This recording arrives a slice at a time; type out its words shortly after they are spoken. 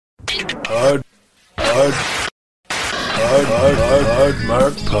Hard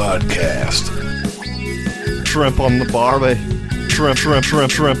Mark Podcast. Shrimp on the barbie.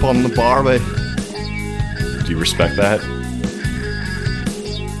 Shrimp on the barbie. Do you respect that?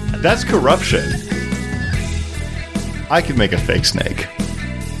 That's corruption. I could make a fake snake.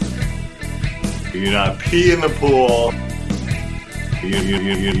 You do not pee in the pool.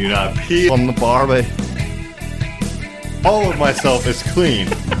 You do not pee on the barbie. All of myself is clean.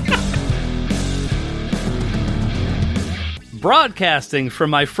 Broadcasting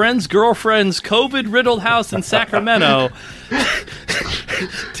from my friend's girlfriend's COVID-riddled house in Sacramento.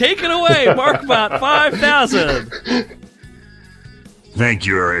 Take it away, Markbot 5000. Thank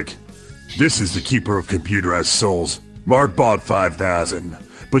you, Eric. This is the keeper of computerized souls, Markbot 5000.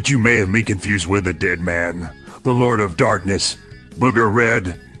 But you may have me confused with the dead man, the Lord of Darkness, Booger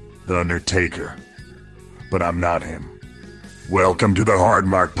Red, the Undertaker. But I'm not him. Welcome to the Hard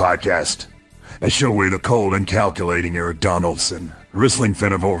Mark Podcast, a show with a cold and calculating Eric Donaldson, wrestling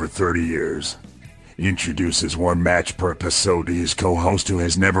fan of over 30 years, introduces one match per episode to his co-host who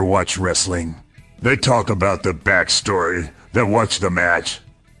has never watched wrestling. They talk about the backstory, they watch the match,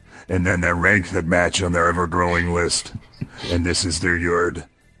 and then they rank the match on their ever-growing list. And this is their yard.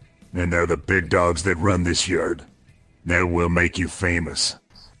 And they're the big dogs that run this yard. They will make you famous.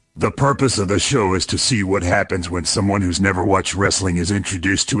 The purpose of the show is to see what happens when someone who's never watched wrestling is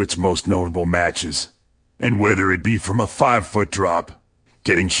introduced to its most notable matches. And whether it be from a 5-foot drop,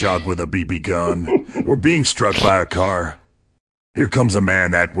 getting shot with a BB gun, or being struck by a car, here comes a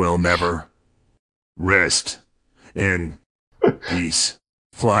man that will never rest in peace.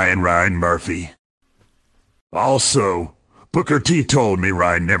 Flying Ryan Murphy. Also, Booker T told me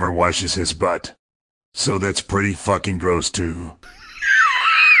Ryan never washes his butt. So that's pretty fucking gross too.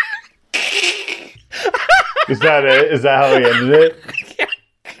 Is that it? Is that how he ended it?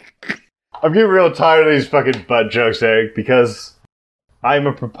 I'm getting real tired of these fucking butt jokes, Eric, because I'm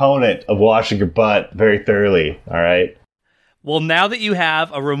a proponent of washing your butt very thoroughly, alright? Well, now that you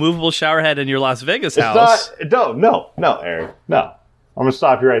have a removable shower head in your Las Vegas house... No, Eric, no. I'm going to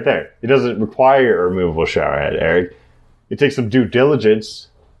stop you right there. It doesn't require a removable shower head, Eric. It takes some due diligence,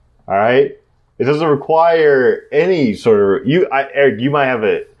 alright? It doesn't require any sort of... Eric, you might have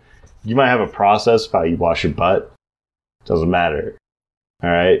a process of how you wash your butt. Doesn't matter. All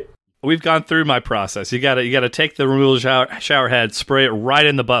right. We've gone through my process. You gotta take the removable shower head, spray it right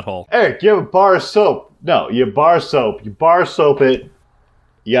in the butthole. Eric, you have a bar of soap. No, you have bar soap. You bar soap it.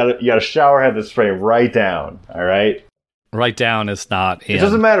 You got a shower head that's spraying right down. All right. Right down is not in. It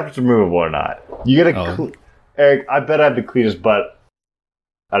doesn't matter if it's removable or not. You gotta. Eric, I bet I have the cleanest butt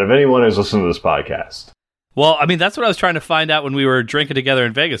out of anyone who's listening to this podcast. Well, I mean, that's what I was trying to find out when we were drinking together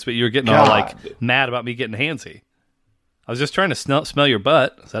in Vegas, but you were getting all, mad about me getting handsy. I was just trying to smell your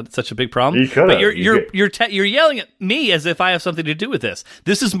butt. Is that such a big problem? You could have. But you're yelling at me as if I have something to do with this.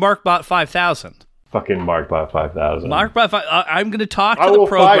 This is Markbot 5000. Fucking Markbot 5000. Markbot 5000. I'm going to talk to the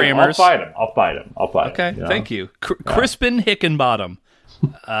programmers. I'll fight him. Okay, thank you. Crispin Hickenbottom,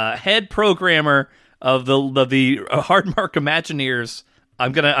 head programmer of the Hard Mark Imagineers.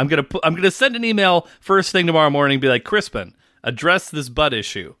 I'm gonna send an email first thing tomorrow morning and be like, Crispin, address this butt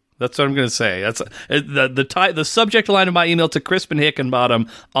issue. That's what I'm gonna say. That's the subject line of my email to Crispin Hickenbottom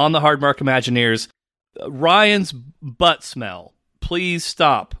on the Hard Mark Imagineers. Ryan's butt smell. Please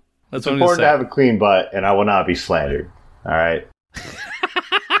stop. That's what I'm gonna say. It's important to have a clean butt, and I will not be slandered. All right.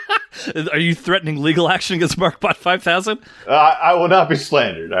 Are you threatening legal action against Markbot 5000? I will not be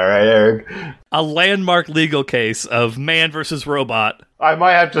slandered. All right, Eric. A landmark legal case of man versus robot. I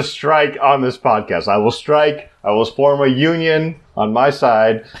might have to strike on this podcast. I will strike. I will form a union on my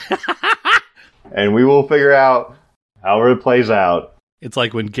side, and we will figure out however it plays out. It's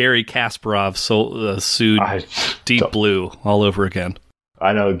like when Gary Kasparov sued Deep Blue all over again.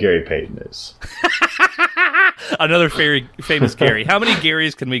 I know who Gary Payton is. Another very famous Gary. How many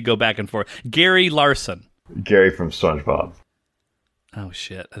Garys can we go back and forth? Gary Larson. Gary from SpongeBob. Oh,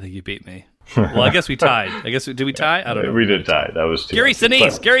 shit. I think you beat me. Well, I guess we tied. Did we tie? I don't know. We did tie. That was two. Gary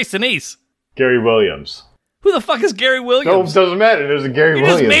Sinise. Gary Sinise. Gary Williams. Who the fuck is Gary Williams? No, doesn't matter. There's a Gary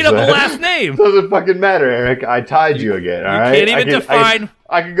Williams. You just made up a last name. Doesn't fucking matter, Eric. I tied you again, all right? You can't even define...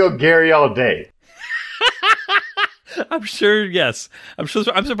 I could go Gary all day. I'm sure, yes. I'm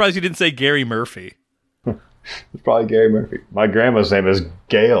surprised you didn't say Gary Murphy. It's probably Gary Murphy. My grandma's name is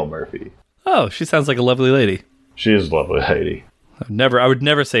Gail Murphy. Oh, she sounds like a lovely lady. She is a lovely lady. I would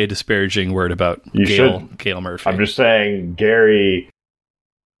never say a disparaging word about Gail Murphy. I'm just saying Gary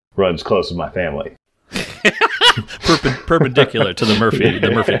runs close to my family. Perpendicular to the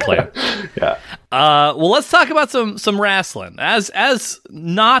Murphy clan. Yeah. Well, let's talk about some wrestling. As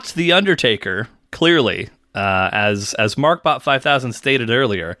not the Undertaker, clearly, as Markbot 5000 stated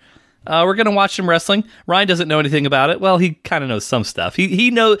earlier, we're gonna watch some wrestling. Ryan doesn't know anything about it. Well, he kind of knows some stuff.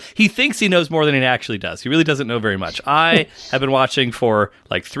 He thinks he knows more than he actually does. He really doesn't know very much. I have been watching for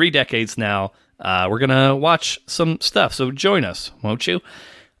like 3 decades now. We're gonna watch some stuff. So join us, won't you?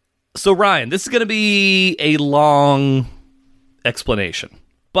 So Ryan, this is gonna be a long explanation,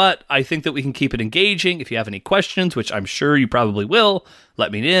 but I think that we can keep it engaging. If you have any questions, which I'm sure you probably will,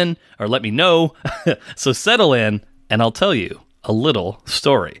 let me know. So settle in, and I'll tell you a little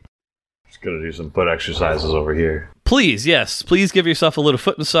story. Just gonna do some foot exercises over here. Please, yes, please give yourself a little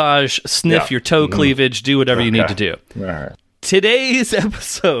foot massage, sniff your toe cleavage, do whatever you need to do. All right. Today's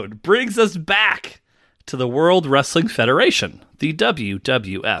episode brings us back to the World Wrestling Federation, the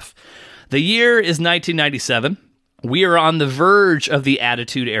WWF. The year is 1997. We are on the verge of the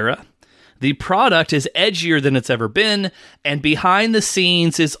Attitude Era. The product is edgier than it's ever been, and behind the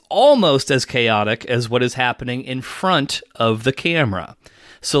scenes is almost as chaotic as what is happening in front of the camera.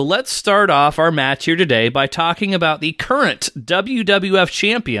 So let's start off our match here today by talking about the current WWF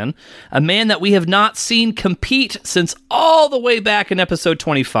champion, a man that we have not seen compete since all the way back in episode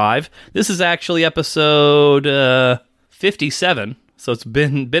 25. This is actually episode 57, so it's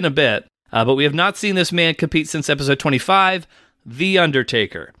been a bit. But we have not seen this man compete since episode 25, The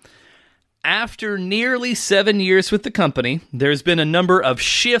Undertaker. After nearly 7 years with the company, there's been a number of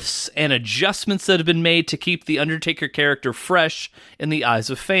shifts and adjustments that have been made to keep the Undertaker character fresh in the eyes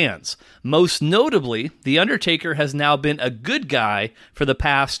of fans. Most notably, the Undertaker has now been a good guy for the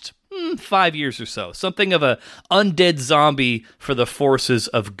past 5 years or so. Something of a undead zombie for the forces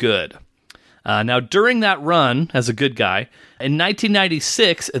of good. Now, during that run as a good guy, in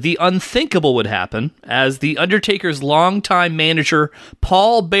 1996, the unthinkable would happen as the Undertaker's longtime manager,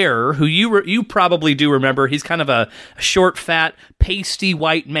 Paul Bearer, who you probably do remember. He's kind of a short, fat, pasty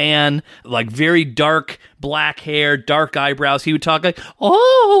white man, like very dark black hair, dark eyebrows. He would talk like,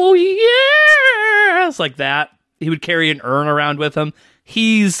 "Oh, yes," like that. He would carry an urn around with him.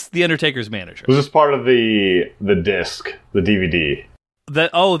 He's the Undertaker's manager. Was this part of the disc, the DVD?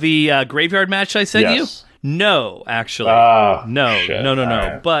 The graveyard match I sent you? No, actually. No.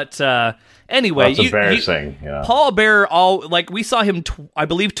 Right. But anyway, that's embarrassing. Paul Bearer, we saw him, I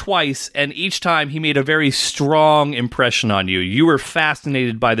believe, twice, and each time he made a very strong impression on you. You were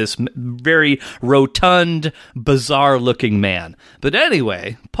fascinated by this very rotund, bizarre-looking man. But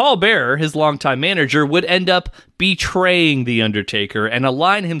anyway, Paul Bearer, his longtime manager, would end up betraying The Undertaker and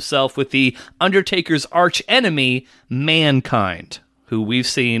align himself with The Undertaker's arch-enemy, Mankind, who we've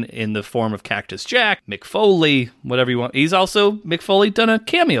seen in the form of Cactus Jack, Mick Foley, whatever you want. He's also, Mick Foley, done a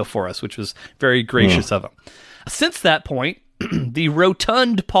cameo for us, which was very gracious of him. Since that point, the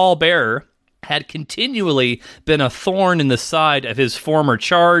rotund Paul Bearer had continually been a thorn in the side of his former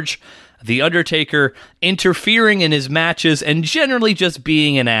charge, The Undertaker, interfering in his matches and generally just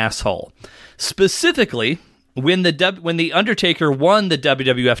being an asshole. Specifically, when the Undertaker won the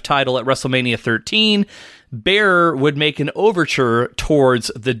WWF title at WrestleMania 13, Bearer would make an overture towards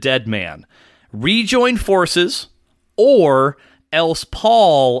the dead man. Rejoin forces, or else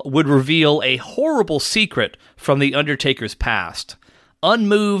Paul would reveal a horrible secret from the Undertaker's past.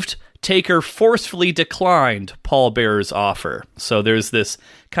 Unmoved, Taker forcefully declined Paul Bearer's offer. So there's this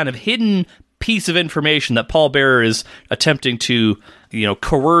kind of hidden piece of information that Paul Bearer is attempting to,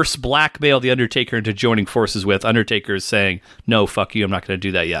 coerce, blackmail the Undertaker into joining forces with. Undertaker is saying, "No, fuck you, I'm not going to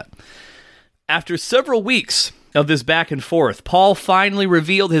do that yet." After several weeks of this back and forth, Paul finally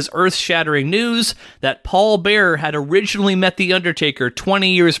revealed his earth-shattering news that Paul Bearer had originally met The Undertaker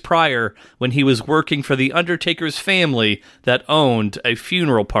 20 years prior when he was working for The Undertaker's family that owned a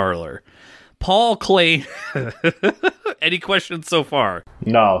funeral parlor. Paul claimed... Any questions so far?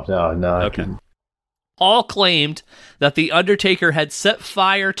 No. Okay. Paul claimed that The Undertaker had set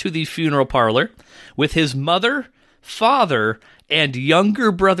fire to the funeral parlor with his mother, father, and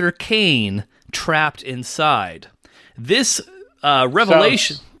younger brother Kane trapped inside. This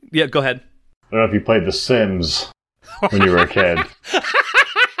revelation... Yeah, go ahead. I don't know if you played The Sims when you were a kid.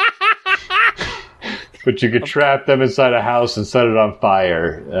 But you could trap them inside a house and set it on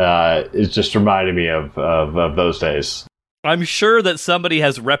fire. It just reminded me of those days. I'm sure that somebody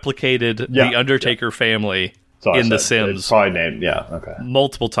has replicated the Undertaker family in The Sims. It's probably named,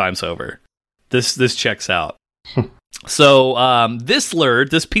 multiple times over. This checks out. So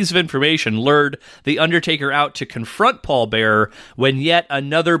this piece of information lured The Undertaker out to confront Paul Bearer when yet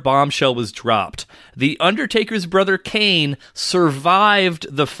another bombshell was dropped. The Undertaker's brother Kane survived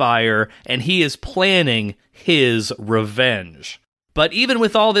the fire, and he is planning his revenge. But even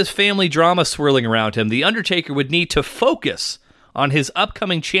with all this family drama swirling around him, The Undertaker would need to focus on his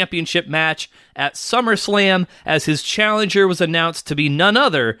upcoming championship match at SummerSlam, as his challenger was announced to be none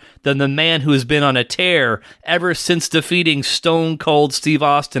other than the man who has been on a tear ever since defeating Stone Cold Steve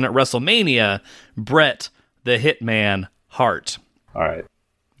Austin at WrestleMania, Bret the Hitman Hart. All right.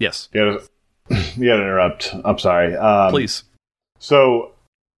 Yes. You gotta interrupt. I'm sorry. Please. So,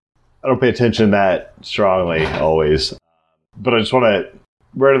 I don't pay attention that strongly always, but I just want to.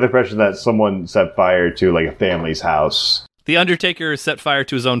 We're under the impression that someone set fire to like a family's house. The Undertaker set fire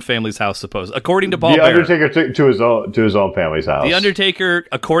to his own family's house, suppose, according to Paul The Bearer. Undertaker to his own family's house. The Undertaker,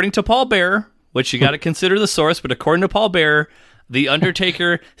 according to Paul Bearer, which you got to consider the source, but according to Paul Bearer, The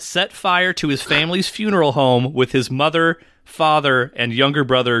Undertaker set fire to his family's funeral home with his mother, father, and younger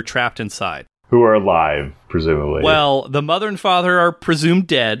brother trapped inside. Who are alive, presumably. Well, the mother and father are presumed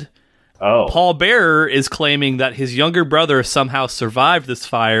dead. Oh. Paul Bearer is claiming that his younger brother somehow survived this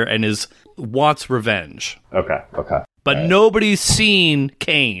fire and wants revenge. Okay. But nobody's seen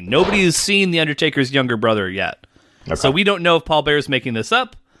Kane. Nobody has seen The Undertaker's younger brother yet. Okay. So we don't know if Paul Bearer's making this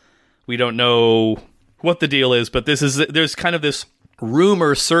up. We don't know what the deal is, but there's kind of this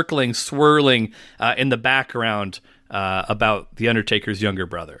rumor swirling in the background about The Undertaker's younger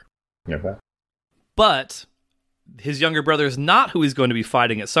brother. Okay. But his younger brother is not who he's going to be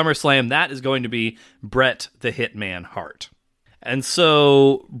fighting at SummerSlam. That is going to be Bret the Hitman Hart. And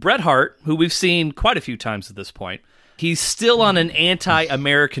so Bret Hart, who we've seen quite a few times at this point, he's still on an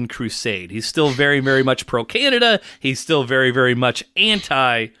anti-American crusade. He's still very, very much pro-Canada. He's still very, very much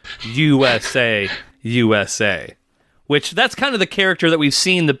anti-USA. Which that's kind of the character that we've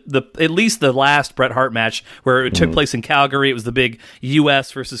seen at least the last Bret Hart match where it took place in Calgary. It was the big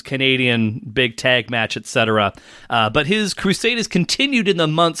U.S. versus Canadian big tag match, etc. But his crusade has continued in the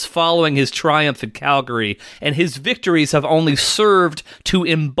months following his triumph in Calgary, and his victories have only served to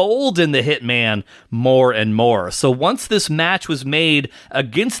embolden the Hitman more and more. So once this match was made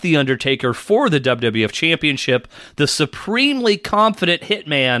against The Undertaker for the WWF Championship, the supremely confident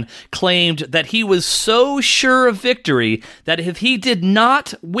Hitman claimed that he was so sure of victory that if he did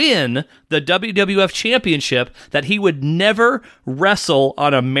not win the WWF Championship, that he would never wrestle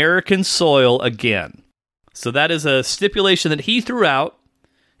on American soil again. So that is a stipulation that he threw out.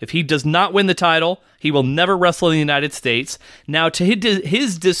 If he does not win the title, he will never wrestle in the United States. Now, to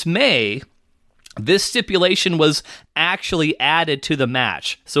his dismay, this stipulation was actually added to the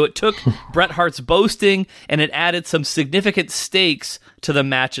match. So it took Bret Hart's boasting and it added some significant stakes to the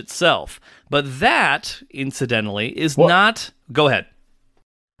match itself. But that, incidentally, is not... Go ahead.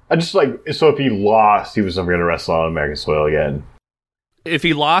 I just so if he lost, he was never going to wrestle on American soil again. If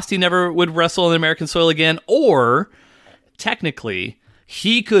he lost, he never would wrestle on American soil again. Or, technically,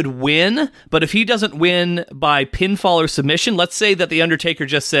 he could win, but if he doesn't win by pinfall or submission, let's say that The Undertaker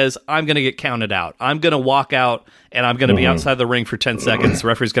just says, I'm going to get counted out. I'm going to walk out, and I'm going to be outside the ring for 10 seconds. The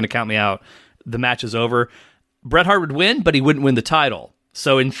referee's going to count me out. The match is over. Bret Hart would win, but he wouldn't win the title.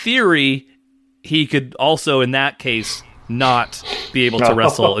 So, in theory, he could also, in that case, not be able to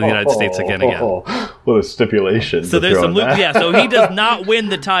wrestle in the United States again. What a stipulation. So there's some so he does not win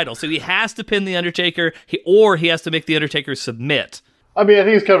the title. So he has to pin The Undertaker, or he has to make The Undertaker submit. I mean, I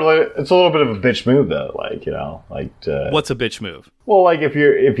think it's kind of it's a little bit of a bitch move, though. What's a bitch move? Well, if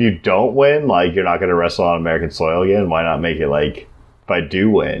you don't win, you're not going to wrestle on American soil again. Why not make it if I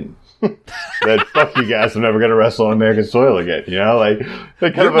do win, then fuck you guys, I'm never going to wrestle on American soil again.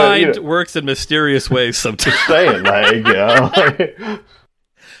 Your mind works in mysterious ways sometimes. Just saying,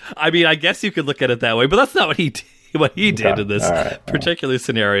 I mean, I guess you could look at it that way, but that's not what he did in this particular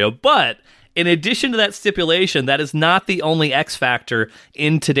scenario. But in addition to that stipulation, that is not the only X factor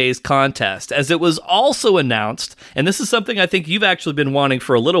in today's contest, as it was also announced, and this is something I think you've actually been wanting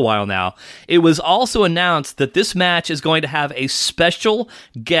for a little while now, it was also announced that this match is going to have a special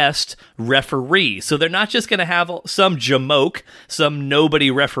guest referee. So they're not just going to have some jamoke, some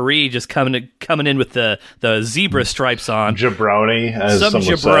nobody referee just coming in with the zebra stripes on. Jabroni, as some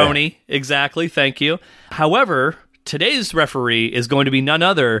jabroni, exactly, thank you. However, today's referee is going to be none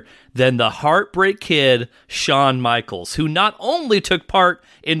other than the Heartbreak Kid, Shawn Michaels, who not only took part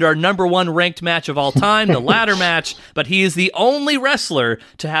in our number one ranked match of all time, the ladder match, but he is the only wrestler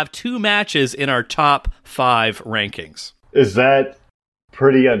to have 2 matches in our top 5 rankings. Is that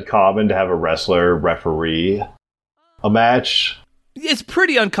pretty uncommon to have a wrestler referee a match? It's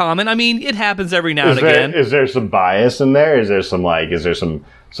pretty uncommon. I mean, it happens every now and again. Is there some bias in there? Is there some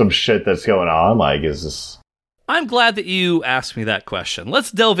some shit that's going on? Is this... I'm glad that you asked me that question.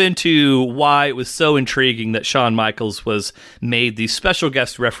 Let's delve into why it was so intriguing that Shawn Michaels was made the special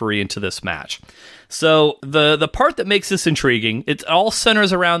guest referee into this match. So the part that makes this intriguing, it all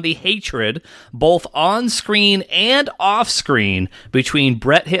centers around the hatred, both on screen and off screen, between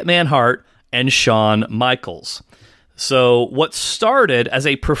Bret Hitman Hart and Shawn Michaels. So what started as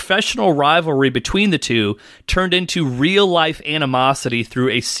a professional rivalry between the two turned into real-life animosity through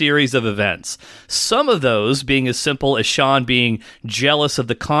a series of events. Some of those being as simple as Shawn being jealous of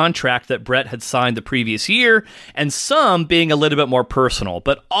the contract that Bret had signed the previous year, and some being a little bit more personal.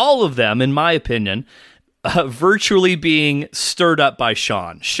 But all of them, in my opinion, virtually being stirred up by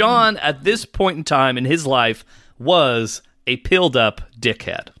Shawn. Shawn, at this point in time in his life, was a pilled-up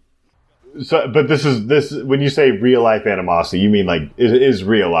dickhead. So, but this when you say real life animosity, you mean like it is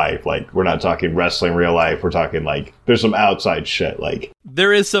real life? Like we're not talking wrestling real life. We're talking like there's some outside shit. Like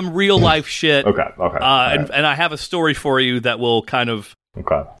there is some real life shit. Okay. And I have a story for you that will kind of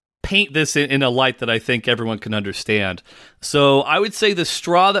paint this in a light that I think everyone can understand. So I would say the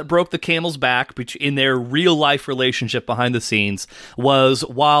straw that broke the camel's back in their real life relationship behind the scenes was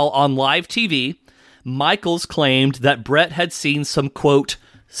while on live TV, Michaels claimed that Bret had seen some, quote,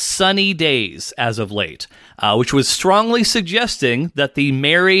 sunny days as of late, which was strongly suggesting that the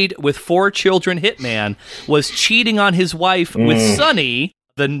married with 4 children hitman was cheating on his wife with Sunny,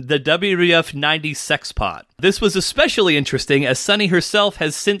 the WWF 90s sex pot. This was especially interesting as Sunny herself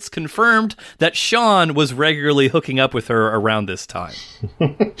has since confirmed that Shawn was regularly hooking up with her around this time.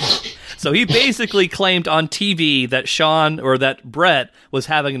 So he basically claimed on TV that that Bret was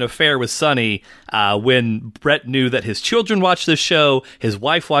having an affair with Sunny when Bret knew that his children watched this show, his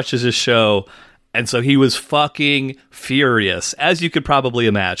wife watches this show, and so he was fucking furious, as you could probably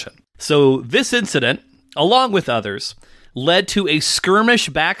imagine. So this incident, along with others, led to a skirmish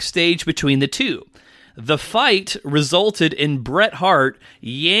backstage between the two. The fight resulted in Bret Hart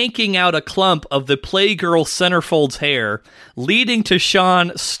yanking out a clump of the Playgirl centerfold's hair, leading to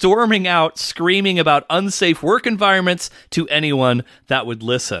Shawn storming out, screaming about unsafe work environments to anyone that would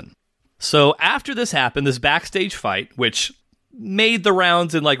listen. So after this happened, this backstage fight, which made the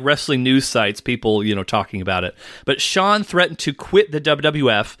rounds in like wrestling news sites, people, talking about it. But Shawn threatened to quit the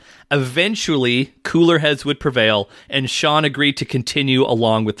WWF. Eventually, cooler heads would prevail, and Shawn agreed to continue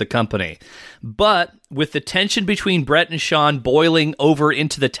along with the company. But with the tension between Bret and Shawn boiling over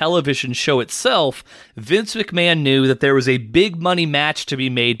into the television show itself, Vince McMahon knew that there was a big money match to be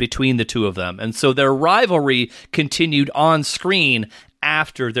made between the two of them. And so their rivalry continued on screen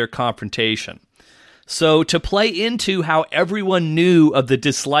after their confrontation. So to play into how everyone knew of the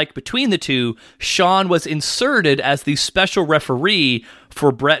dislike between the two, Shawn was inserted as the special referee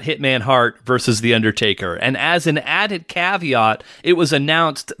for Bret Hitman Hart versus The Undertaker. And as an added caveat, it was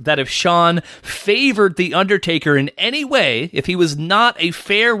announced that if Shawn favored The Undertaker in any way, if he was not a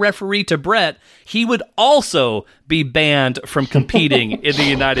fair referee to Bret, he would also be banned from competing in the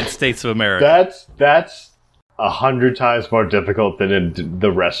United States of America. That's 100 times more difficult than in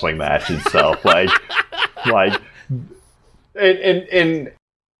the wrestling match itself. And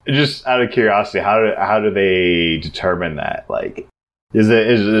just out of curiosity, how do they determine that? Like, is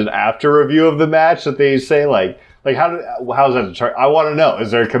it an after review of the match that they say how's that determined? I want to know. Is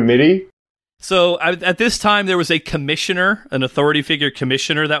there a committee? So at this time, there was a commissioner, an authority figure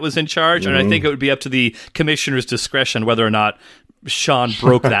commissioner that was in charge, and I think it would be up to the commissioner's discretion whether or not Shawn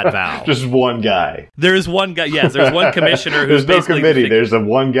broke that vow. Just one guy. There's one guy. Yes, there's one commissioner who's there's no committee. There's the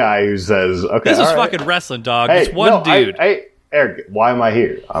one guy who says, "Okay, this is fucking wrestling, dog." It's one dude. Eric, why am I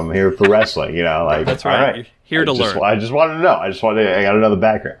here? I'm here for wrestling. That's right. You're here to learn. I just wanted to know. I got to know the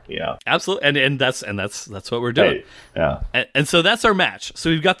background. Absolutely, and that's what we're doing. Yeah. And so that's our match. So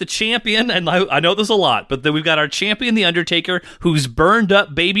we've got the champion, and I know there's a lot, but then we've got our champion, The Undertaker, whose burned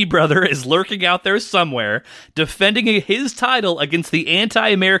up baby brother is lurking out there somewhere, defending his title against the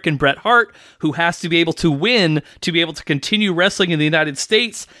anti-American Bret Hart, who has to be able to win to be able to continue wrestling in the United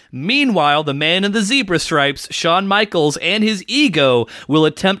States. Meanwhile, the man in the zebra stripes, Shawn Michaels, and his ego will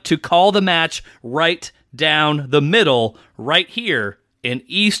attempt to call the match right down the middle, right here in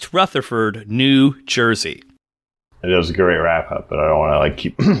East Rutherford, New Jersey. It was a great wrap up, but I don't want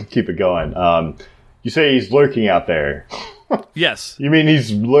to keep it going. You say he's lurking out there. Yes. You mean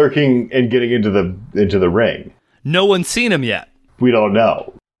he's lurking and getting into the ring? No one's seen him yet. We don't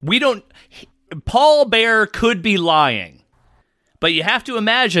know. Paul Bearer could be lying. But you have to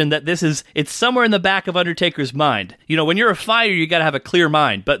imagine that it's somewhere in the back of Undertaker's mind. When you're a fighter, you got to have a clear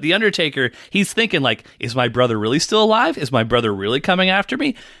mind. But the Undertaker, he's thinking is my brother really still alive? Is my brother really coming after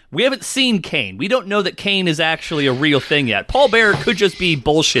me? We haven't seen Kane. We don't know that Kane is actually a real thing yet. Paul Bearer could just be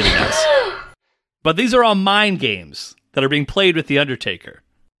bullshitting us. But these are all mind games that are being played with The Undertaker.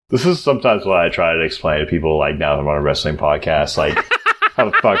 This is sometimes what I try to explain to people, like, now that I'm on a wrestling podcast, like, how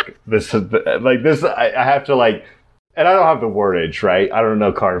the fuck this is, like, this, I have to, like, and I don't have the wordage, right? I don't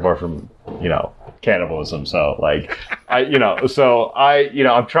know carnivore from, cannibalism, so, like,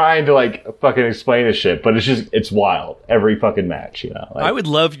 I'm trying to, like, fucking explain this shit, but it's wild. Every fucking match, Like, I would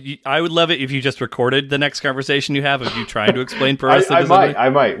love it if you just recorded the next conversation you have of you trying to explain pro wrestling. I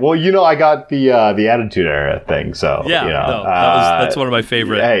might. Well, I got the Attitude Era thing, so, yeah, that's one of my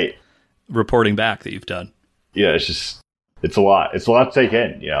favorite reporting back that you've done. Yeah, it's a lot. It's a lot to take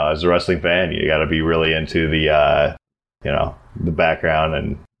in, as a wrestling fan. You got to be really into the, the background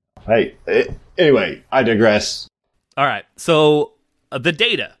and, anyway, I digress. All right. So the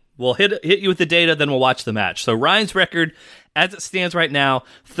data. We'll hit you with the data, then we'll watch the match. So Ryan's record, as it stands right now,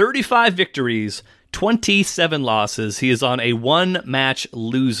 35 victories, 27 losses. He is on a one-match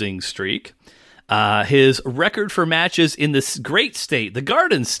losing streak. His record for matches in this great state, the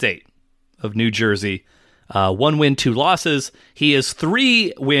Garden State of New Jersey, 1 win, 2 losses. He has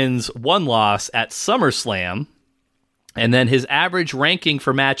 3 wins, 1 loss at SummerSlam. And then his average ranking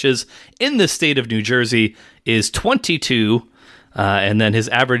for matches in the state of New Jersey is 22. And then his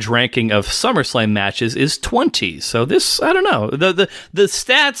average ranking of SummerSlam matches is 20. So this, I don't know. The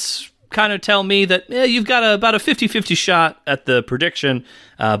stats kind of tell me that you've got about a 50-50 shot at the prediction,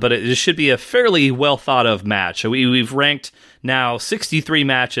 but it should be a fairly well thought of match. So we've ranked now 63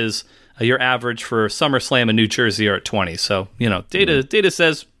 matches. Your average for SummerSlam in New Jersey are at 20. So, data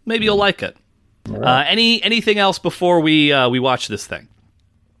says maybe you'll like it. Right. Anything else before we watch this thing?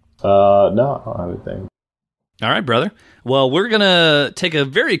 No, I don't have anything. All right, brother. Well, we're going to take a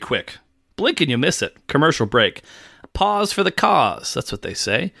very quick, blink and you miss it, commercial break. Pause for the cause. That's what they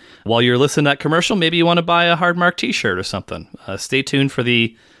say. While you're listening to that commercial, maybe you want to buy a Hard Mark t-shirt or something. Stay tuned for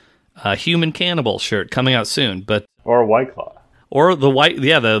the Human Cannibal shirt coming out soon. Or a White Claw. Or the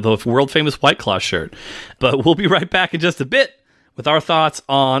world famous White Claw shirt. But we'll be right back in just a bit with our thoughts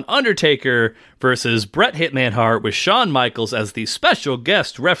on Undertaker versus Bret Hitman Hart, with Shawn Michaels as the special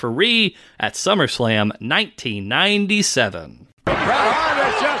guest referee at SummerSlam 1997. Bret Hart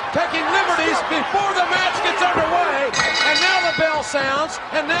is just taking liberties before the match gets underway, and now the bell sounds,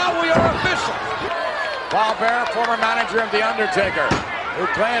 and now we are official. Paul Bearer, former manager of The Undertaker,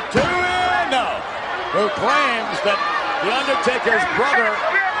 who claimed who claims that The Undertaker's brother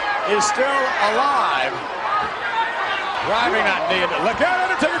is still alive. Driving that knee. Look out,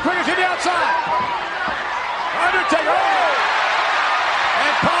 Undertaker quick to the outside. Undertaker. Oh!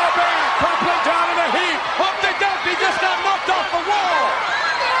 And Paul Bearer crumpling down in a heap. Hope they don't. He just got knocked off the wall.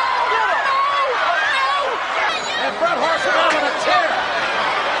 And Bret Hart's out of a chair.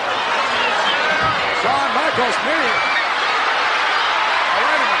 Shawn Michaels knee. Oh,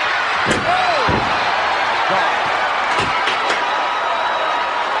 wait a minute. Oh! God.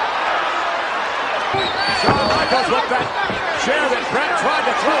 Shawn Michaels with that chair that Bret tried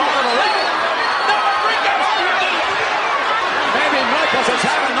to throw over the leg. Maybe Michaels has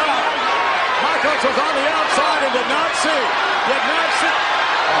had enough. Michaels was on the outside and did not see.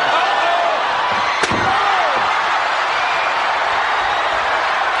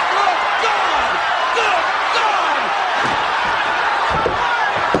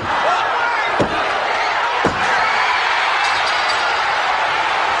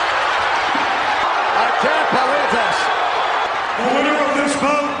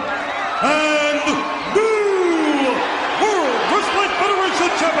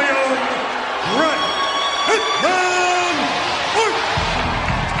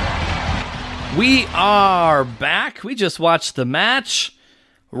 We are back. We just watched the match.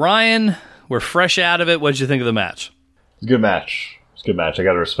 Ryan, we're fresh out of it. What did you think of the match? It's a good match. I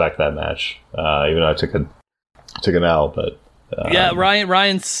got to respect that match, even though I took an L. But yeah, Ryan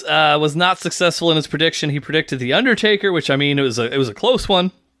was not successful in his prediction. He predicted The Undertaker, which, I mean, it was a close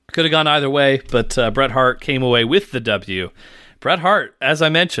one. Could have gone either way, but Bret Hart came away with the W. Bret Hart, as I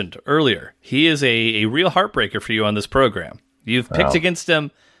mentioned earlier, he is a real heartbreaker for you on this program. You've picked against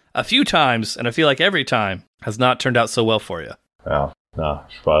him a few times, and I feel like every time has not turned out so well for you. Oh, no, I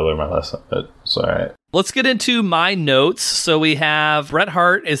should probably learn my lesson, but it's all right. Let's get into my notes. So we have Bret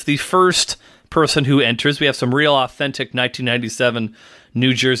Hart is the first person who enters. We have some real authentic 1997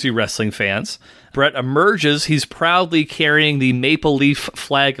 New Jersey wrestling fans. Bret emerges. He's proudly carrying the maple leaf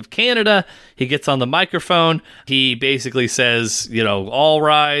flag of Canada. He gets on the microphone. He basically says, all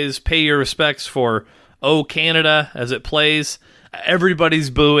rise, pay your respects for O Canada as it plays. Everybody's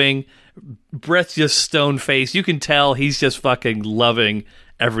booing. Bret's just stone-faced. You can tell he's just fucking loving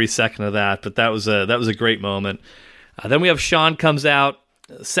every second of that. But that was a great moment. Then we have Shawn comes out.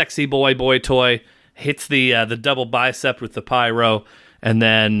 sexy boy toy, hits the double bicep with the pyro, and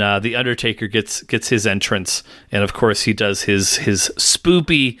then the Undertaker gets his entrance, and of course he does his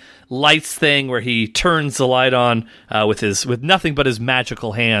spoopy lights thing where he turns the light on with nothing but his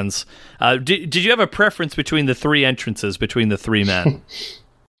magical hands. Did you have a preference between the three entrances between the three men?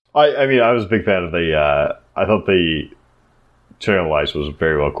 I mean, I was a big fan of the. I thought the turn lights was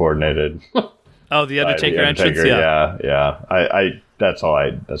very well coordinated. Oh, the Undertaker entrance, yeah. I that's all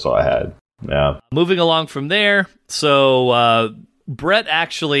I had. Yeah. Moving along from there, so Brett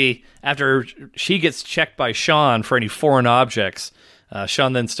actually, after she gets checked by Shawn for any foreign objects,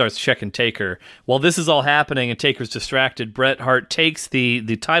 Shawn then starts checking Taker. While this is all happening and Taker's distracted, Bret Hart takes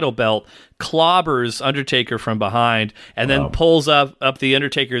the title belt, clobbers Undertaker from behind, and then pulls up the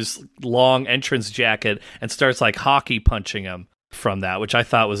Undertaker's long entrance jacket and starts like hockey punching him from that, which I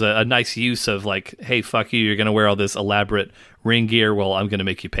thought was a nice use of like, hey, fuck you, you're going to wear all this elaborate ring gear, well, I'm going to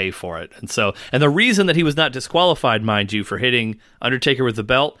make you pay for it. And the reason that he was not disqualified, mind you, for hitting Undertaker with the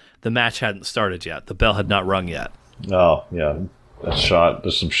belt, the match hadn't started yet. The bell had not rung yet. Oh, yeah. That's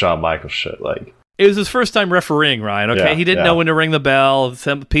some Shawn Michaels shit. Like, it was his first time refereeing, Ryan. Okay, he didn't know when to ring the bell.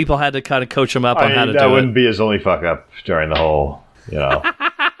 Some people had to kind of coach him up on how to do it. That wouldn't be his only fuck up during the whole,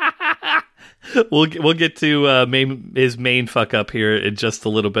 We'll get to his main fuck up here in just a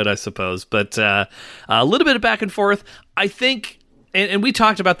little bit, I suppose. But a little bit of back and forth. I think, and we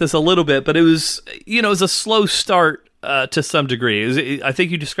talked about this a little bit, but it was a slow start to some degree. I think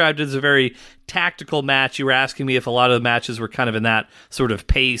you described it as a very tactical match. You were asking me if a lot of the matches were kind of in that sort of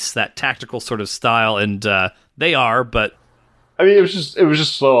pace, that tactical sort of style, and they are. But I mean, it was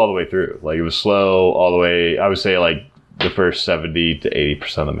just slow all the way through. Like, it was slow all the way. I would say like the first 70 to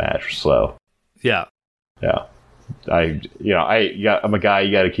 80% of the match was slow. Yeah. I'm a guy.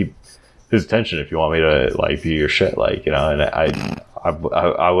 You got to keep his attention if you want me to like view your shit. Like, and I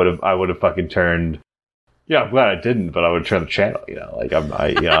would have fucking turned. Yeah, I'm glad I didn't, but I would turn the channel.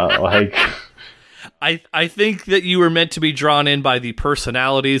 I think that you were meant to be drawn in by the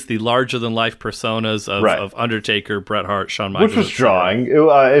personalities, the larger than life personas of Undertaker, Bret Hart, Shawn Michaels, which was drawing.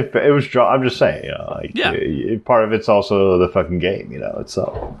 It was draw. I'm just saying, part of it's also the fucking game,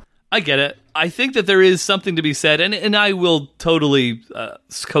 itself. I get it. I think that there is something to be said, and I will totally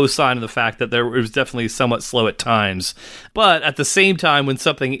co-sign the fact that it was definitely somewhat slow at times. But at the same time, when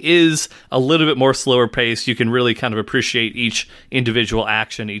something is a little bit more slower paced, you can really kind of appreciate each individual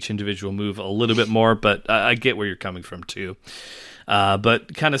action, each individual move a little bit more. But I get where you're coming from, too.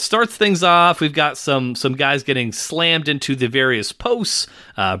 But kind of starts things off. We've got some guys getting slammed into the various posts.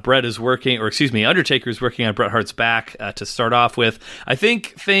 Undertaker is working on Bret Hart's back to start off with. I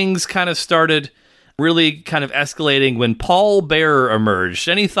think things kind of started really kind of escalating when Paul Bearer emerged.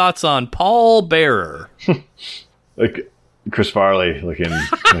 Any thoughts on Paul Bearer? Like Chris Farley looking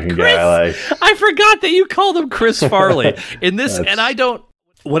guy. Like, I forgot that you called him Chris Farley in this, and I don't.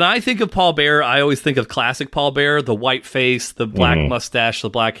 When I think of Paul Bearer, I always think of classic Paul Bearer, the white face, the black mustache, the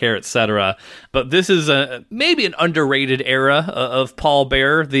black hair, etc. But this is maybe an underrated era of Paul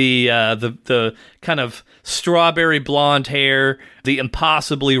Bearer, the kind of strawberry blonde hair, the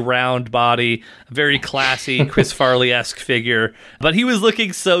impossibly round body, very classy Chris Farley-esque figure. But he was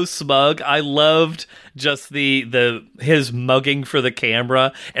looking so smug. I loved just his mugging for the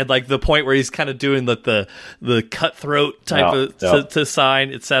camera, and like the point where he's kind of doing the cutthroat type to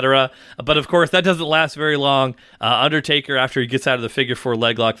sign, etc. But of course that doesn't last very long. Undertaker, after he gets out of the figure 4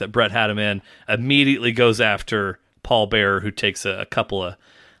 leg lock that Bret had him in, immediately goes after Paul Bearer, who takes a couple of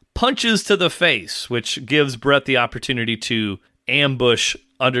punches to the face, which gives Bret the opportunity to ambush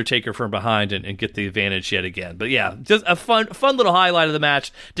Undertaker from behind and get the advantage yet again. But yeah, just a fun little highlight of the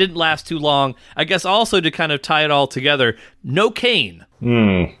match. Didn't last too long. I guess also to kind of tie it all together, no Kane.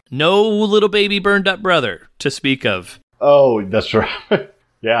 No little baby burned up brother to speak of. Oh, that's right.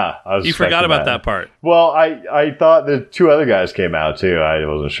 Yeah, you forgot about that part. Well, I thought the 2 other guys came out too. I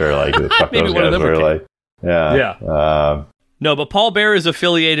wasn't sure like who the fuck those guys were. Like, yeah. No, but Paul Bearer is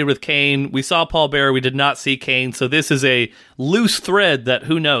affiliated with Kane. We saw Paul Bearer. We did not see Kane. So this is a loose thread that,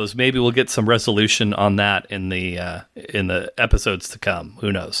 who knows, maybe we'll get some resolution on that in the episodes to come.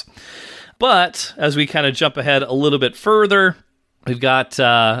 Who knows? But as we kind of jump ahead a little bit further, we've got,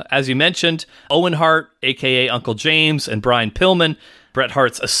 as you mentioned, Owen Hart, a.k.a. Uncle James, and Brian Pillman, Bret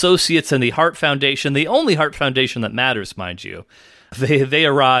Hart's associates in the Hart Foundation, the only Hart Foundation that matters, mind you. They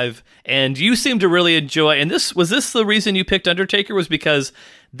arrive, and you seem to really enjoy. And was this the reason you picked Undertaker? Was because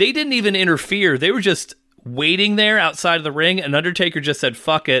they didn't even interfere. They were just waiting there outside of the ring, and Undertaker just said,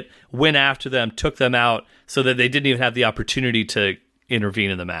 fuck it, went after them, took them out, so that they didn't even have the opportunity to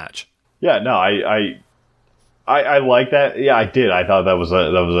intervene in the match. Yeah, no, I I like that. Yeah, I did. I thought that was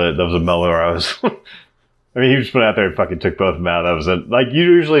a moment where I was. I mean, he just went out there and fucking took both of them out. That was it. Like, you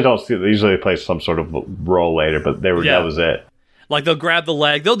usually don't see. Usually they play some sort of role later, but that was it. Like, they'll grab the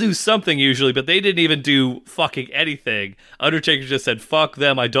leg. They'll do something usually, but they didn't even do fucking anything. Undertaker just said, "Fuck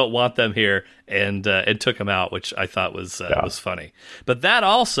them. I don't want them here," and took him out, which I thought was funny. But that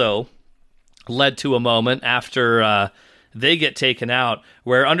also led to a moment after they get taken out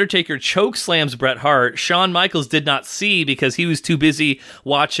where Undertaker chokeslams Bret Hart. Shawn Michaels did not see because he was too busy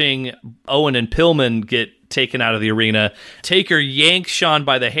watching Owen and Pillman get taken out of the arena. Taker yanks Shawn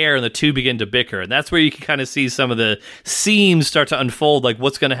by the hair and the two begin to bicker. And that's where you can kind of see some of the seams start to unfold, like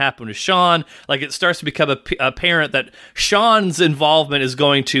what's going to happen with Shawn. Like, it starts to become apparent that Shawn's involvement is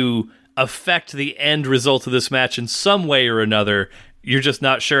going to affect the end result of this match in some way or another. You're just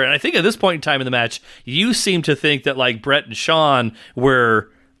not sure. And I think at this point in time in the match, you seem to think that, like, Bret and Shawn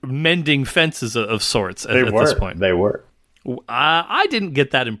were mending fences of sorts at this point. They were. I didn't get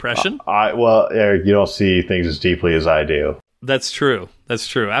that impression. Well, Eric, you don't see things as deeply as I do. That's true.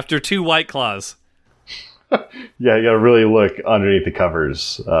 After 2 White Claws. Yeah, you got to really look underneath the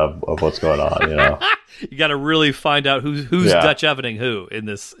covers of what's going on, you know. You got to really find out who's Dutch Evening who in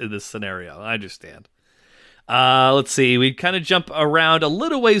this scenario. I understand. Let's see. We kind of jump around a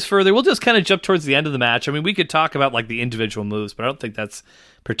little ways further. We'll just kind of jump towards the end of the match. I mean, we could talk about like the individual moves, but I don't think that's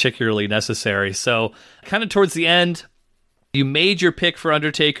particularly necessary. So, kind of towards the end, you made your pick for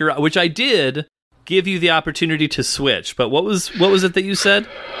Undertaker, which I did give you the opportunity to switch. But what was it that you said?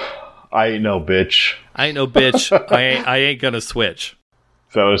 I ain't no bitch. I ain't no bitch. I ain't gonna switch.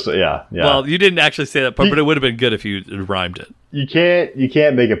 So yeah. Well, you didn't actually say that part, but it would have been good if you rhymed it. You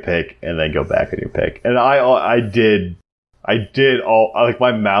can't make a pick and then go back on your pick. And I did all, like,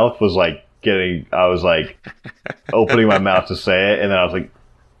 my mouth was like I was like opening my mouth to say it, and then I was like,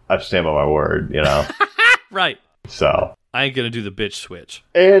 I stand by my word, you know. Right. So I ain't gonna do the bitch switch.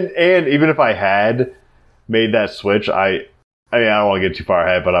 And even if I had made that switch, I mean, I don't want to get too far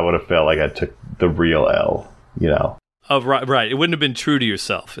ahead, but I would have felt like I took the real L, you know. Oh, right. It wouldn't have been true to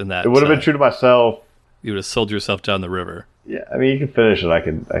yourself in that. It would have been true to myself. You would have sold yourself down the river. Yeah, I mean, you can finish it. I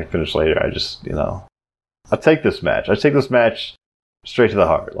can finish later. I just, you know, I'll take this match. I take this match straight to the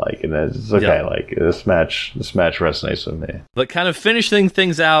heart, like, and it's okay. Yeah. Like, this match resonates with me. But kind of finishing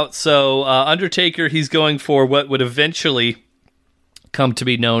things out. So Undertaker, he's going for what would eventually come to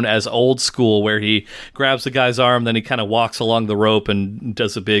be known as Old School, where he grabs the guy's arm, then he kind of walks along the rope and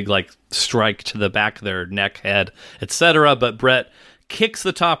does a big like strike to the back of their neck, head, etc. But Bret kicks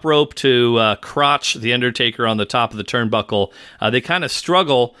the top rope to crotch the Undertaker on the top of the turnbuckle. They kind of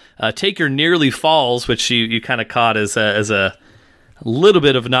struggle. Taker nearly falls, which you kind of caught as a little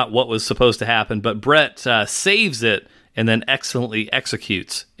bit of not what was supposed to happen, but Bret saves it and then excellently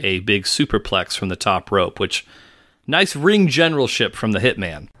executes a big superplex from the top rope, which nice ring generalship from the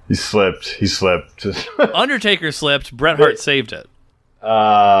Hitman. He slipped. Undertaker slipped. Bret Hart saved it.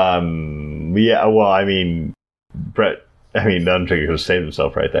 Yeah. Well, I mean, the Undertaker could have saved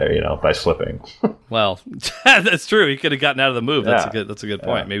himself right there, you know, by slipping. Well, that's true. He could have gotten out of the move. That's a good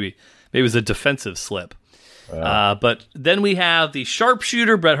point. Yeah. Maybe it was a defensive slip. Yeah. But then we have the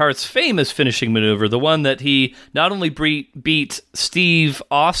sharpshooter, Bret Hart's famous finishing maneuver, the one that he not only beat Steve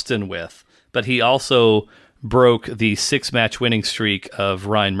Austin with, but he also broke the 6-match winning streak of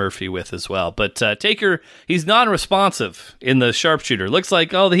Ryan Murphy with as well. But Taker, he's non-responsive in the sharpshooter. Looks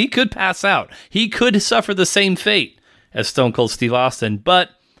like, he could pass out. He could suffer the same fate as Stone Cold Steve Austin, but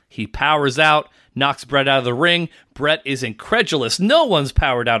he powers out, knocks Bret out of the ring. Bret is incredulous. No one's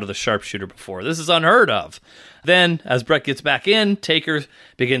powered out of the sharpshooter before. This is unheard of. Then, as Bret gets back in, Taker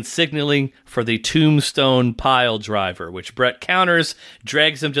begins signaling for the tombstone pile driver, which Bret counters,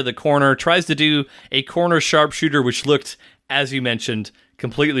 drags him to the corner, tries to do a corner sharpshooter, which looked, as you mentioned,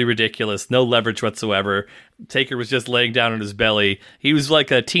 completely ridiculous. No leverage whatsoever. Taker was just laying down on his belly. He was like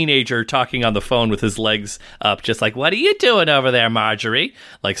a teenager talking on the phone with his legs up, just like, "What are you doing over there, Marjorie?"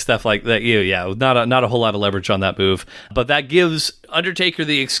 Like stuff like that. Yeah, not a whole lot of leverage on that move. But that gives Undertaker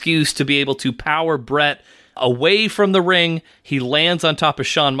the excuse to be able to power Bret away from the ring. He lands on top of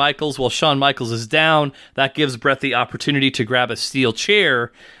Shawn Michaels while Shawn Michaels is down. That gives Bret the opportunity to grab a steel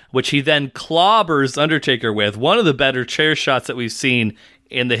chair, which he then clobbers Undertaker with. One of the better chair shots that we've seen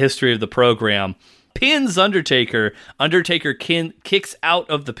in the history of the program. Pins Undertaker. Undertaker kicks out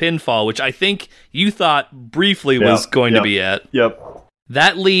of the pinfall, which I think you thought briefly was going to be it. Yep.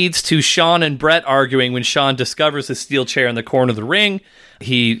 That leads to Shawn and Bret arguing when Shawn discovers his steel chair in the corner of the ring.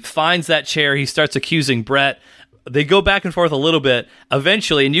 He finds that chair. He starts accusing Bret. they go back and forth a little bit.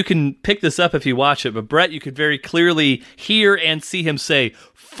 Eventually, and you can pick this up if you watch it, but Brett, you could very clearly hear and see him say,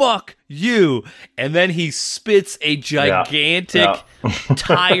 "Fuck you," and then he spits a gigantic,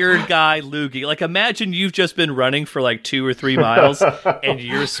 tired guy loogie. Like, imagine you've just been running for like 2 or 3 miles, and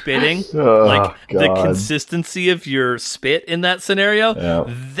you're spitting. The consistency of your spit in that scenario,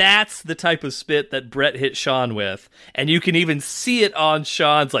 that's the type of spit that Brett hit Sean with, and you can even see it on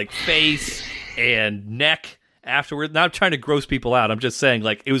Sean's like face and neck afterward. Not trying to gross people out. I'm just saying,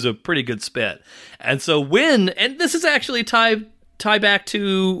 like, it was a pretty good spit. And so and this is actually tie back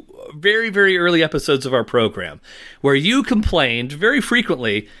to very, very early episodes of our program, where you complained very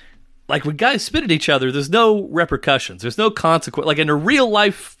frequently, like, when guys spit at each other, there's no repercussions. There's no consequence. Like, in a real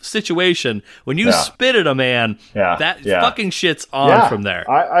life situation, when you spit at a man, that fucking shit's on from there.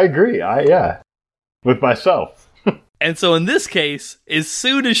 I agree. With myself. And so in this case, as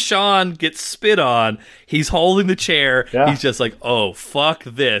soon as Sean gets spit on, he's holding the chair. He's just like, oh, fuck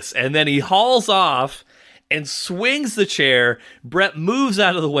this. And then he hauls off and swings the chair. Brett moves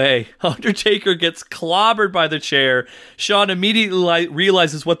out of the way. Undertaker gets clobbered by the chair. Sean immediately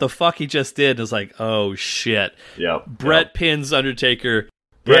realizes what the fuck he just did and is like, oh, shit. Brett pins Undertaker.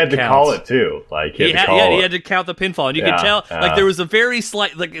 He had to call it, too. Like, he had to count the pinfall. And you could tell, like, there was a very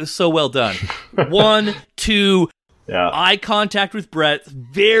slight, like, it was so well done. 1, 2... eye contact with Brett,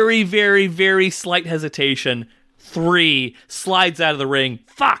 very, very, very slight hesitation. 3, slides out of the ring,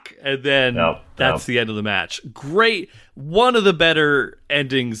 fuck, and then that's the end of the match. Great, one of the better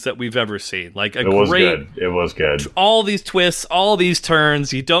endings that we've ever seen. Like, it was good. All these twists, all these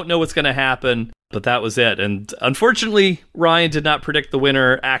turns, you don't know what's going to happen, but that was it. And unfortunately, Ryan did not predict the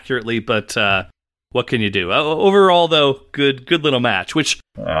winner accurately, but what can you do? Overall, though, good little match, which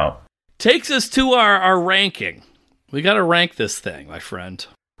takes us to our ranking. We got to rank this thing, my friend.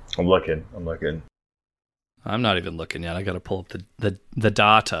 I'm looking. I'm not even looking yet. I got to pull up the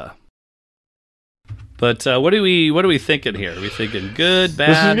data. But what are we thinking here? Are we thinking good,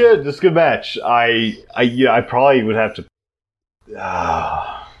 bad? This is good. This is a good match. I probably would have to.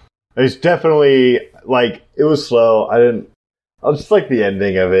 It's definitely, like, it was slow. I just like the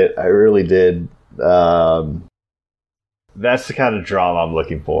ending of it. I really did. That's the kind of drama I'm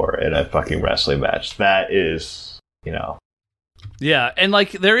looking for in a fucking wrestling match. That is. Yeah, and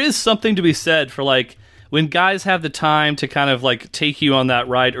like, there is something to be said for, like, when guys have the time to kind of like take you on that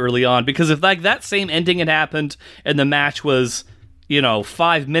ride early on, because if like that same ending had happened and the match was,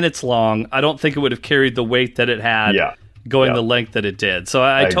 5 minutes long, I don't think it would have carried the weight that it had going the length that it did. So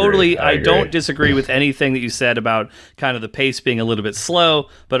I don't disagree with anything that you said about kind of the pace being a little bit slow,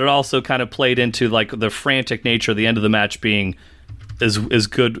 but it also kind of played into like the frantic nature of the end of the match being as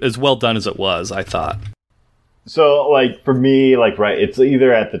good, as well done as it was, I thought. So, like, for me, like, right, it's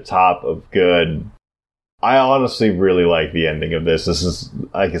either at the top of good. I honestly really like the ending of this. This is,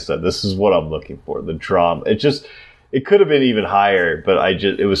 like I said, this is what I'm looking for. The drama. It could have been even higher, but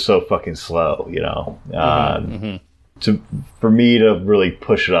it was so fucking slow, For me to really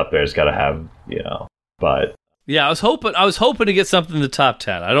push it up there, it's got to have, but. Yeah, I was hoping to get something in the top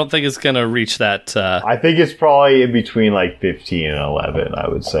 10. I don't think it's going to reach that. I think it's probably in between like 15 and 11, I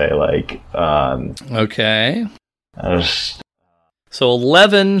would say. Like, okay. So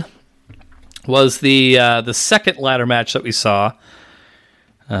 11 was the second ladder match that we saw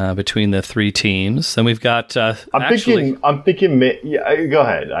between the 3 teams. Then we've got. I'm thinking. Yeah, go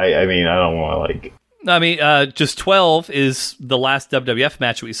ahead. I mean, I don't want to like. Just 12 is the last WWF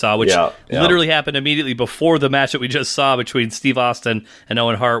match that we saw, which literally happened immediately before the match that we just saw between Steve Austin and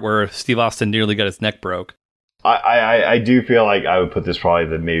Owen Hart, where Steve Austin nearly got his neck broke. I do feel like I would put this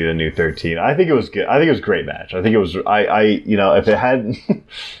probably maybe the new 13. I think it was good. I think it was a great match. I think it was. If it hadn't,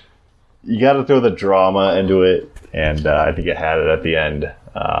 you got to throw the drama into it, and I think it had it at the end.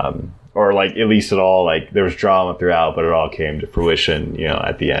 Or like at least it all, like, there was drama throughout, but it all came to fruition,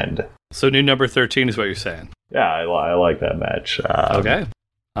 at the end. So new number 13 is what you're saying? Yeah, I like that match. Okay.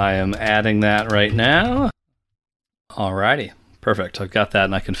 I am adding that right now. Alrighty. Perfect. I've got that,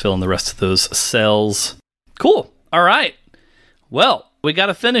 and I can fill in the rest of those cells. Cool. All right. Well, we got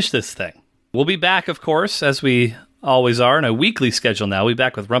to finish this thing. We'll be back, of course, as we always are, in a weekly schedule now. We'll be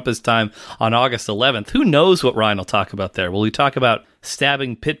back with Rumpus Time on August 11th. Who knows what Ryan will talk about there? Will he talk about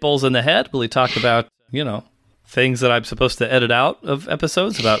stabbing pit bulls in the head? Will he talk about, things that I'm supposed to edit out of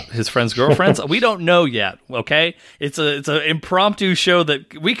episodes about his friends' girlfriends? We don't know yet, okay? It's an impromptu show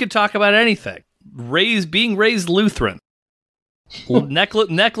that we could talk about anything. Being raised Lutheran.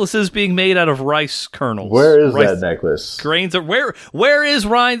 Necklaces being made out of rice kernels. Where is that necklace? Grains of where is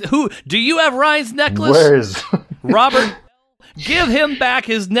Ryan? Who do you have Ryan's necklace? Where is Robert? Give him back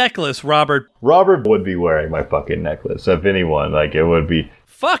his necklace, Robert. Robert would be wearing my fucking necklace. If anyone, like, it would be.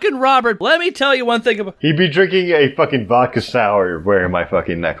 Fucking Robert. Let me tell you one thing about... He'd be drinking a fucking vodka sour wearing my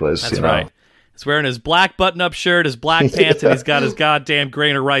fucking necklace. That's right. He's wearing his black button-up shirt, his black pants, and he's got his goddamn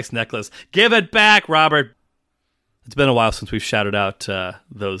grain of rice necklace. Give it back, Robert. It's been a while since we've shouted out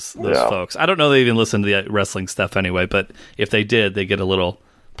those folks. I don't know they even listen to the wrestling stuff anyway, but if they did, they get a little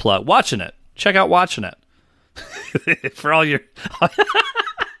plug. Watching It. Check out Watching It. For all your...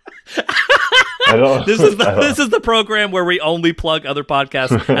 This is the program where we only plug other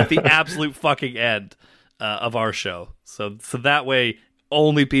podcasts at the absolute fucking end of our show. So that way,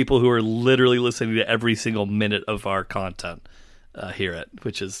 only people who are literally listening to every single minute of our content hear it.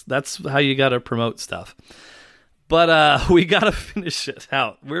 That's how you got to promote stuff. But we got to finish it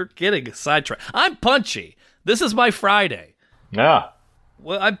out. We're getting sidetracked. I'm punchy. This is my Friday. Yeah.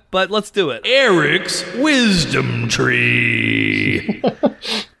 Well, but let's do it. Eric's Wisdom Tree. Got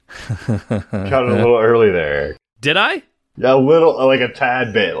it a little early there. Did I? Yeah, a little, like a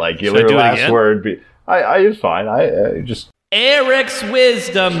tad bit. Like your last word. I it's fine. I just Eric's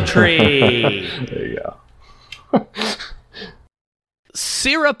Wisdom Tree. There you go.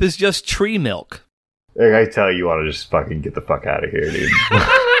 Syrup is just tree milk. I tell you, you want to just fucking get the fuck out of here, dude.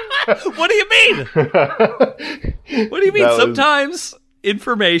 What do you mean? What do you mean? Sometimes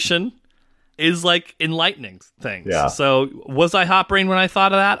information is like enlightening things. Yeah. So was I hot brain when I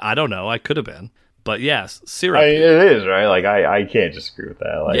thought of that? I don't know. I could have been. But yes, syrup. It is, right? Like I can't disagree with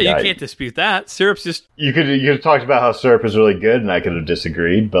that. Like, yeah, you can't dispute that. Syrup's just... You could have talked about how syrup is really good, and I could have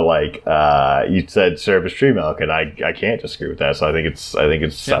disagreed. But like, you said syrup is tree milk, and I can't disagree with that. So I think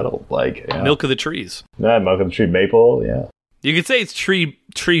it's settled. Like milk of the trees. Yeah, milk of the tree, maple. Yeah. You could say it's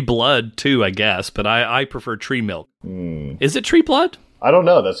tree blood too, I guess. But I prefer tree milk. Is it tree blood? I don't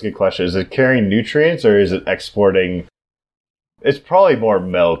know. That's a good question. Is it carrying nutrients or is it exporting? It's probably more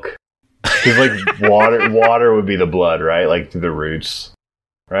milk. Because like water would be the blood, right? Like through the roots,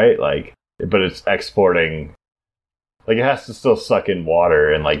 right? Like, but it's exporting. Like it has to still suck in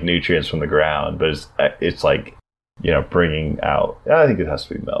water and like nutrients from the ground, but it's like, you know, bringing out. I think it has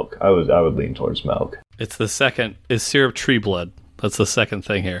to be milk. I would lean towards milk. It's the second. Is syrup tree blood? That's the second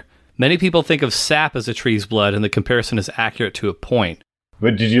thing here. Many people think of sap as a tree's blood, and the comparison is accurate to a point.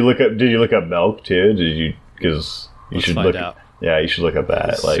 But did you look up milk too? Because you should find out. Yeah, you should look up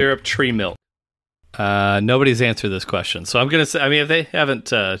that. Like, syrup tree milk. Nobody's answered this question, so I'm gonna say. I mean, if they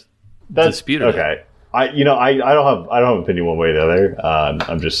haven't disputed okay. it. I don't have an opinion one way or the other.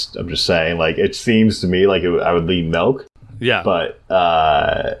 I'm just saying, like, it seems to me like I would lean milk. Yeah, but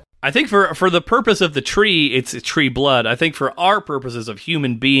I think for the purpose of the tree, it's tree blood. I think for our purposes of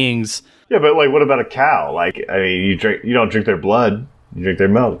human beings. Yeah, but like, what about a cow? Like, I mean, you don't drink their blood, you drink their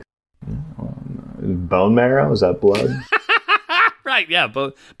milk. Bone marrow, is that blood? Right, yeah.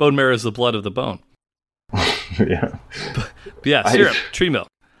 Bone marrow is the blood of the bone. Yeah. But yeah, syrup, tree milk.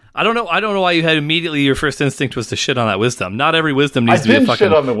 I don't know why you had immediately your first instinct was to shit on that wisdom. Not every wisdom needs to be a fucking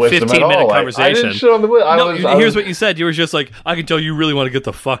 15-minute conversation. I didn't shit on the wisdom. Here's what you said. You were just like, I can tell you really want to get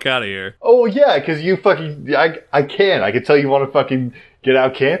the fuck out of here. Oh, yeah, because you fucking... I can. I can tell you want to fucking get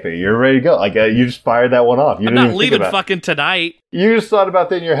out camping. You're ready to go. Like, you just fired that one off. I'm not leaving fucking tonight. You just thought about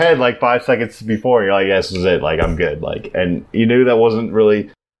that in your head like 5 seconds before. You're like, yeah, this is it. Like, I'm good. Like, and you knew that wasn't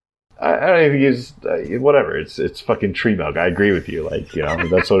really... I don't even think it's whatever. It's fucking tree milk. I agree with you. Like, you know,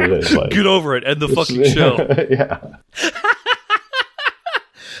 that's what it is. Like, get over it. End the fucking show. Yeah.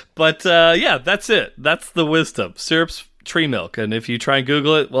 But yeah, that's it. That's the wisdom. Syrup's tree milk. And if you try and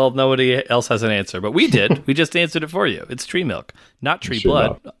Google it, well, nobody else has an answer. But we did. We just answered it for you. It's tree milk, not tree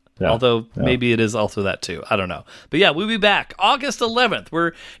blood. Yeah. Although maybe it is also that too. I don't know. But yeah, we'll be back August 11th.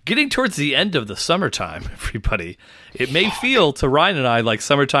 We're getting towards the end of the summertime, everybody. It may feel to Ryan and I like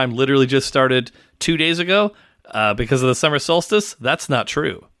summertime literally just started 2 days ago because of the summer solstice. That's not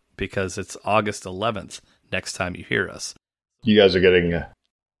true because it's August 11th next time you hear us. You guys are getting a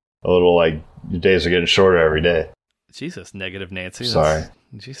little like your days are getting shorter every day. Jesus, negative Nancy. Sorry.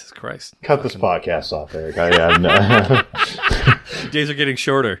 Jesus Christ. Cut this podcast off, Eric. Days are getting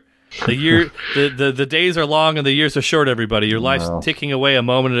shorter. The days are long and the years are short, everybody. Your life's ticking away a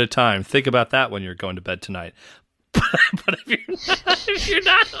moment at a time. Think about that when you're going to bed tonight. But if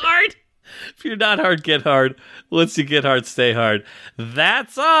you're not hard, get hard. Once you get hard, stay hard.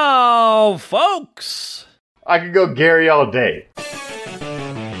 That's all, folks. I could go Gary all day.